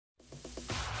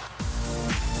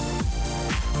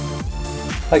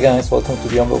Hi guys, welcome to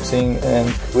the unboxing and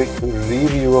quick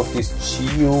review of this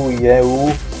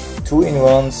GEOYEAO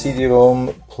 2-in-1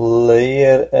 CD-ROM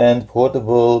player and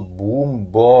portable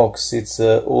Boombox. It's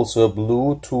also a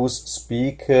Bluetooth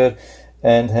speaker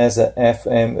and has a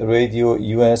FM radio,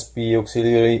 USB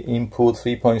auxiliary input,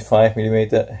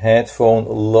 3.5mm headphone,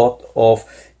 a lot of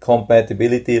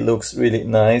compatibility. Looks really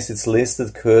nice. It's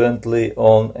listed currently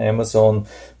on Amazon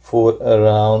for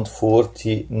around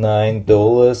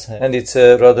 $49, and it's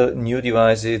a rather new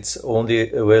device. It's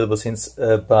only available since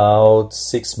about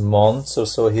 6 months or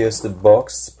so. Here's the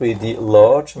box. It's pretty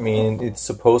large. I mean, it's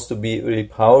supposed to be really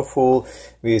powerful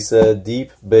with a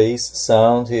deep bass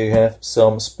sound. Here you have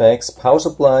some specs. Power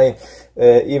supply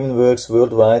even works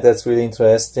worldwide. That's really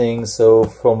interesting. So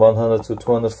from 100 to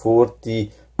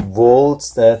 240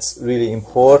 volts. That's really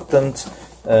important.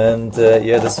 And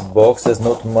yeah, this box, there's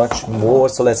not much more,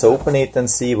 so let's open it and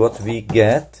see what we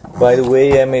get. By the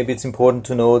way, maybe it's important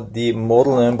to know the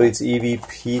model number. It's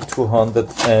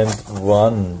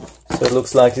EVP-201. So it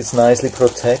looks like it's nicely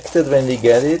protected when we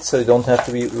get it, so you don't have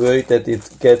to be worried that it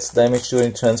gets damaged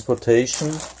during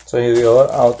transportation. So here we are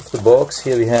out of the box.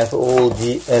 Here we have all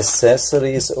the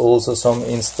accessories, also some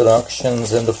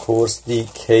instructions, and of course the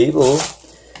cable.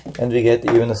 And we get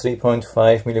even a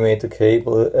 3.5mm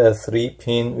cable, a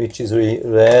 3-pin, which is really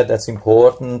rare. That's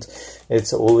important.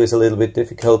 It's always a little bit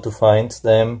difficult to find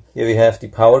them. Here we have the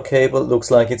power cable.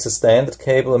 Looks like it's a standard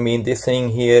cable. I mean, this thing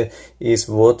here is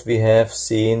what we have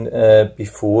seen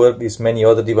before with many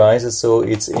other devices, so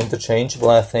it's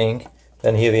interchangeable, I think.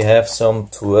 Then here we have some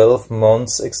 12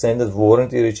 months extended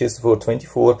warranty, registered for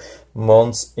 24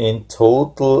 months in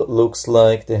total. Looks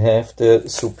like they have the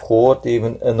support,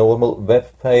 even a normal web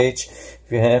page.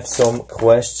 If you have some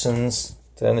questions,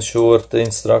 then short the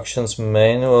instructions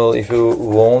manual. If you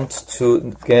want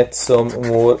to get some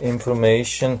more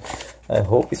information, I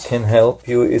hope it can help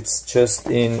you. It's just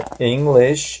in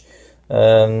English.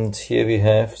 And here we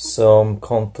have some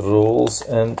controls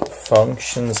and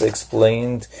functions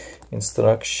explained.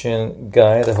 Instruction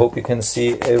guide. I hope you can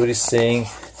see everything.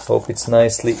 Hope it's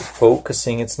nicely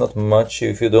focusing. It's not much.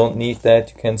 If you don't need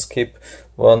that, you can skip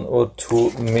 1 or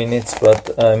 2 minutes,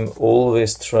 but I'm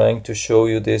always trying to show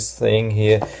you this thing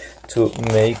here to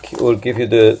make or give you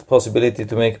the possibility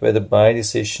to make a better buy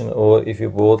decision, or if you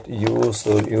bought used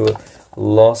or you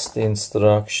lost the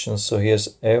instructions. So here's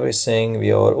everything.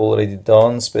 We are already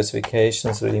done.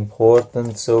 Specifications really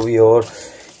important. So we are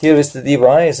here is the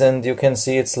device, and you can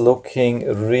see it's looking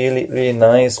really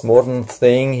nice, modern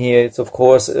thing here. It's of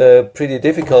course pretty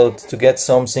difficult to get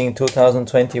something in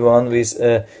 2021 with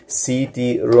a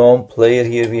CD-ROM player.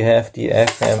 Here we have the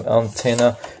FM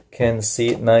antenna. Can see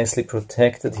it nicely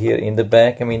protected here in the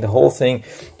back. I mean, the whole thing,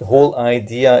 the whole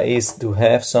idea is to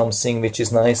have something which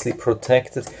is nicely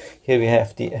protected. Here we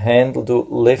have the handle to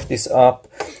lift this up,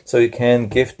 so you can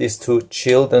give this to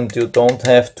children. You don't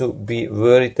have to be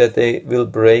worried that they will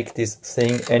break this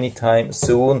thing anytime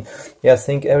soon. Yeah, I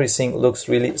think everything looks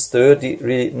really sturdy,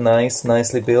 really nice,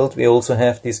 nicely built. We also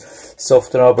have this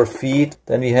soft rubber feet.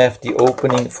 Then we have the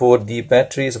opening for the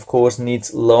batteries. Of course,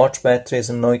 needs large batteries.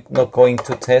 I'm not going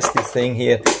to test this thing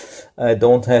here. I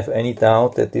don't have any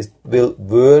doubt that this will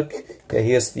work.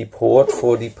 Here's the port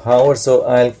for the power, so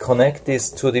I'll connect this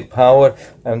to the power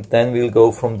and then we'll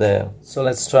go from there. So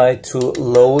let's try to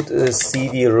load a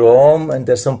CD-ROM, and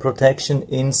there's some protection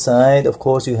inside. Of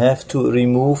course, you have to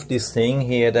remove this thing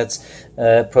here. That's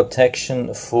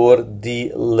protection for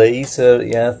the laser,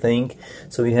 yeah, I think.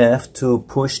 So we have to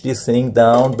push this thing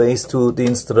down based to the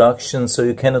instructions, so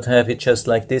you cannot have it just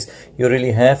like this. You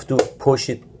really have to push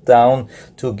it down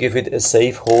to give it a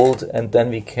safe hold, and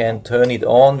then we can turn it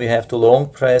on. We have to long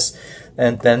press,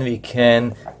 and then we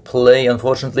can play.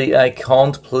 Unfortunately, I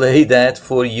can't play that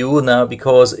for you now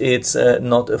because it's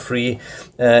not a free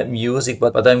music,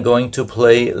 but I'm going to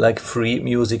play like free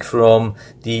music from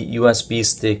the USB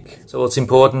stick. So what's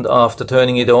important, after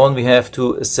turning it on, we have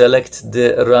to select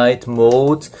the right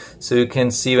mode. So you can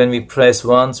see when we press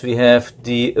once, we have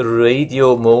the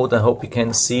radio mode. I hope you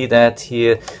can see that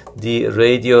here, the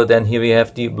radio. Then here we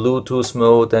have the Bluetooth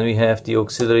mode, then we have the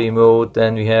auxiliary mode,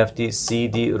 then we have the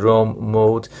CD-ROM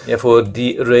mode. Yeah, for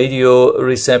the radio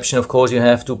reception, of course, you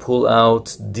have to pull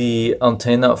out the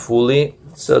antenna fully.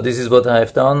 So this is what I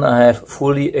have done. I have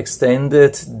fully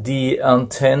extended the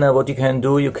antenna. What you can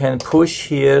do, you can push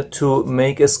here to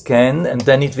make a scan, and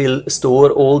then it will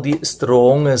store all the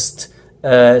strongest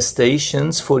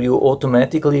stations for you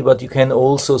automatically, but you can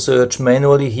also search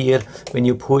manually here. When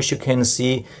you push, you can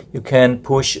see you can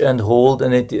push and hold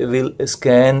and it will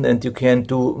scan, and you can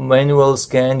do manual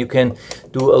scan, you can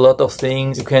do a lot of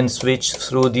things, you can switch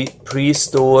through the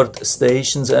pre-stored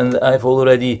stations, and I've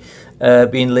already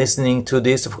been listening to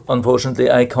this.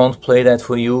 Unfortunately, I can't play that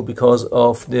for you because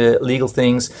of the legal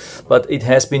things, but it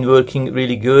has been working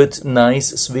really good.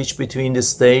 Nice switch between the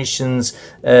stations,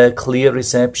 clear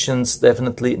receptions,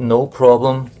 definitely no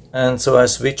problem. And so I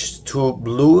switched to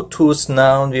Bluetooth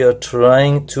now, and we are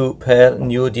trying to pair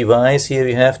new device. Here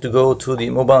we have to go to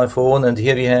the mobile phone, and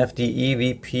here we have the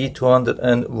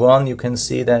EVP-201. You can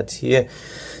see that here.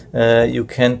 You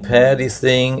can pair this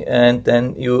thing, and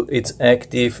then it's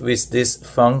active with these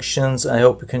functions. I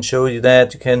hope we can show you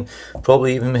that. You can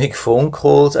probably even make phone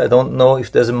calls. I don't know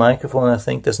if there's a microphone. I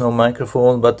think there's no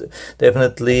microphone, but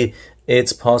definitely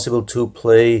it's possible to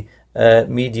play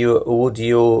media,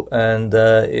 audio, and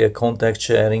contact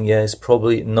sharing. Yeah, it's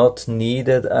probably not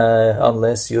needed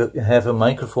unless you have a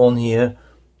microphone here.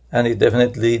 And it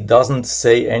definitely doesn't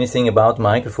say anything about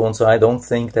microphone, so I don't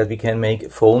think that we can make a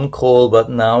phone call. But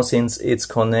now, since it's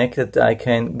connected, I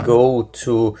can go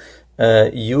to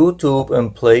YouTube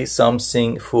and play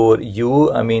something for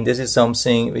you. I mean, this is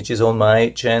something which is on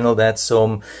my channel. That's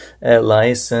some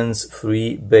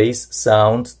license-free bass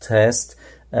sound test,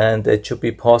 and it should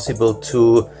be possible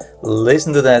to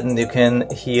listen to that, and you can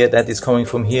hear that it's coming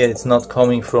from here. It's not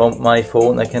coming from my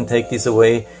phone. I can take this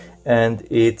away and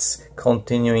it's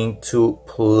continuing to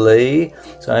play.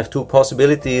 So I have two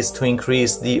possibilities to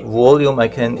increase the volume. I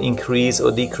can increase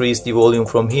or decrease the volume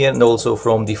from here, and also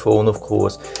from the phone, of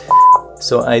course.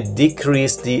 So I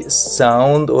decrease the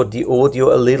sound or the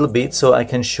audio a little bit, so I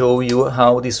can show you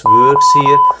how this works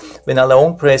here. When I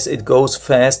long press, it goes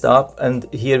fast up,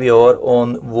 and here we are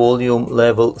on volume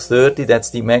level 30.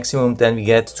 That's the maximum. Then we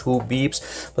get 2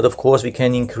 beeps, but of course we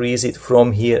can increase it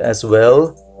from here as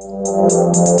well.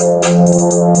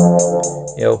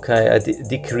 Yeah, okay, I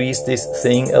decreased this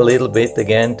thing a little bit.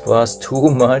 Again, it was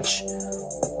too much.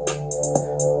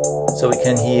 So we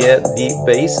can hear the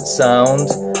bass sound,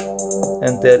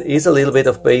 and there is a little bit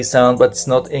of bass sound, but it's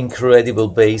not incredible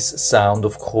bass sound,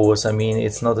 of course. I mean,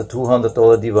 it's not a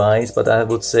 $200 device, but I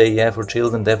would say, yeah, for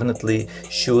children definitely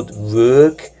should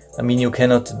work. I mean, you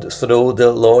cannot throw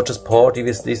the largest party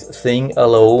with this thing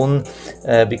alone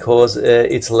because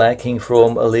it's lacking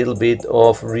from a little bit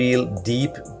of real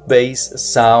deep bass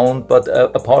sound. But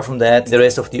apart from that, the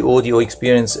rest of the audio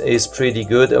experience is pretty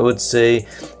good. I would say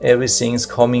everything's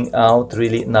coming out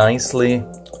really nicely.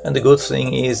 And the good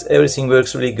thing is everything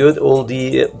works really good. All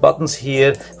the buttons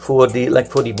here for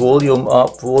the volume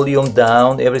up, volume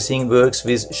down, everything works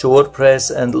with short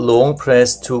press and long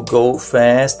press to go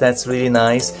fast. That's really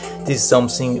nice. This is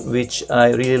something which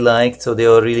I really liked. So they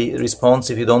are really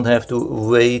responsive. You don't have to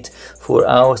wait for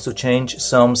hours to change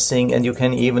something, and you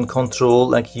can even control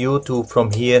like YouTube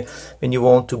from here when you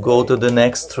want to go to the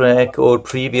next track or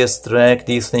previous track.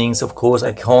 These things, of course,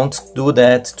 I can't do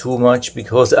that too much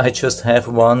because I just have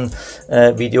one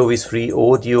video with free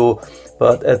audio,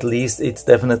 but at least it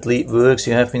definitely works.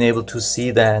 You have been able to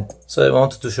see that. So I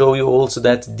wanted to show you also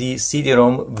that the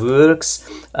CD-ROM works.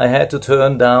 I had to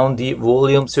turn down the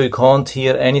volume so you can't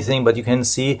hear anything, but you can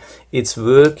see it's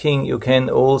working. You can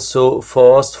also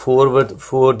fast forward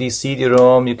for the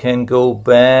CD-ROM. You can go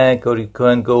back, or you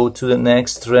can go to the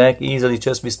next track easily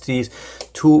just with these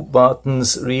 2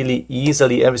 buttons, really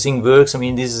easily. Everything works. I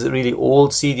mean, this is a really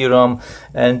old CD-ROM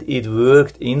and it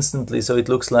worked instantly, so it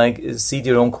looks like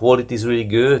CD-ROM quality is really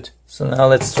good. So now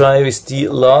let's try with the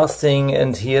last thing,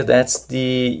 and here that's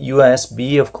the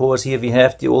USB. Of course, here we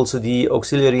have also the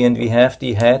auxiliary, and we have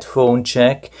the headphone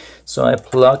jack. So I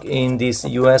plug in this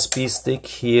USB stick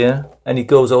here, and it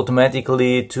goes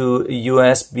automatically to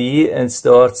USB and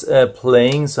starts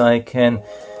playing, so I can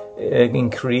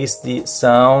increase the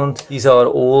sound. These are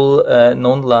all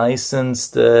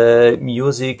non-licensed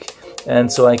music,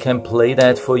 and so I can play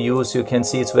that for you. So you can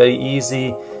see it's very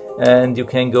easy, and you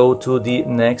can go to the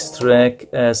next track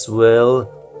as well.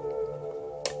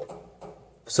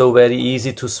 So very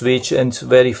easy to switch and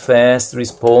very fast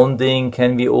responding.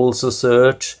 Can we also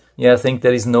search? Yeah, I think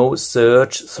there is no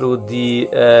search through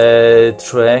the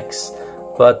tracks,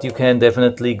 but you can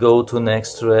definitely go to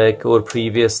next track or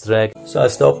previous track. So I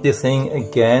stopped the thing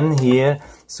again here.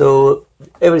 So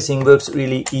everything works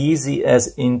really easy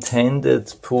as intended,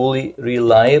 fully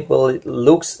reliable. It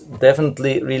looks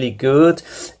definitely really good.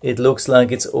 It looks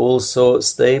like it's also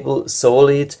stable,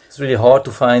 solid. It's really hard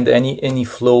to find any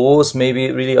flaws, maybe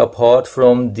really apart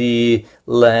from the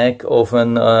lack of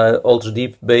an ultra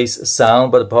deep bass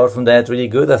sound, but apart from that, really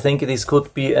good. I think this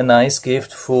could be a nice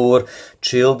gift for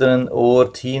children or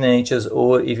teenagers,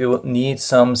 or if you need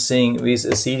something with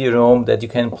a CD-ROM that you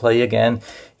can play again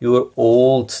your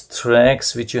old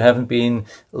tracks which you haven't been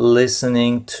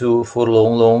listening to for a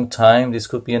long time. This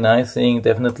could be a nice thing,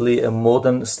 definitely a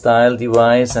modern style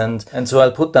device, and so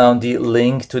I'll put down the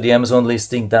link to the Amazon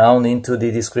listing down into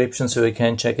the description so you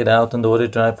can check it out and order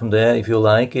it right from there if you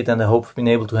like it. And I hope I've been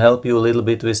able to help you a little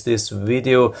bit with this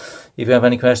video. If you have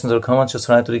any questions or comments, just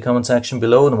write to the comment section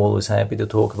below, and I'm always happy to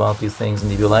talk about these things.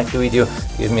 And if you like the video,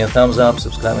 give me a thumbs up,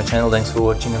 subscribe my channel. Thanks for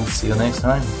watching, and see you next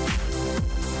time.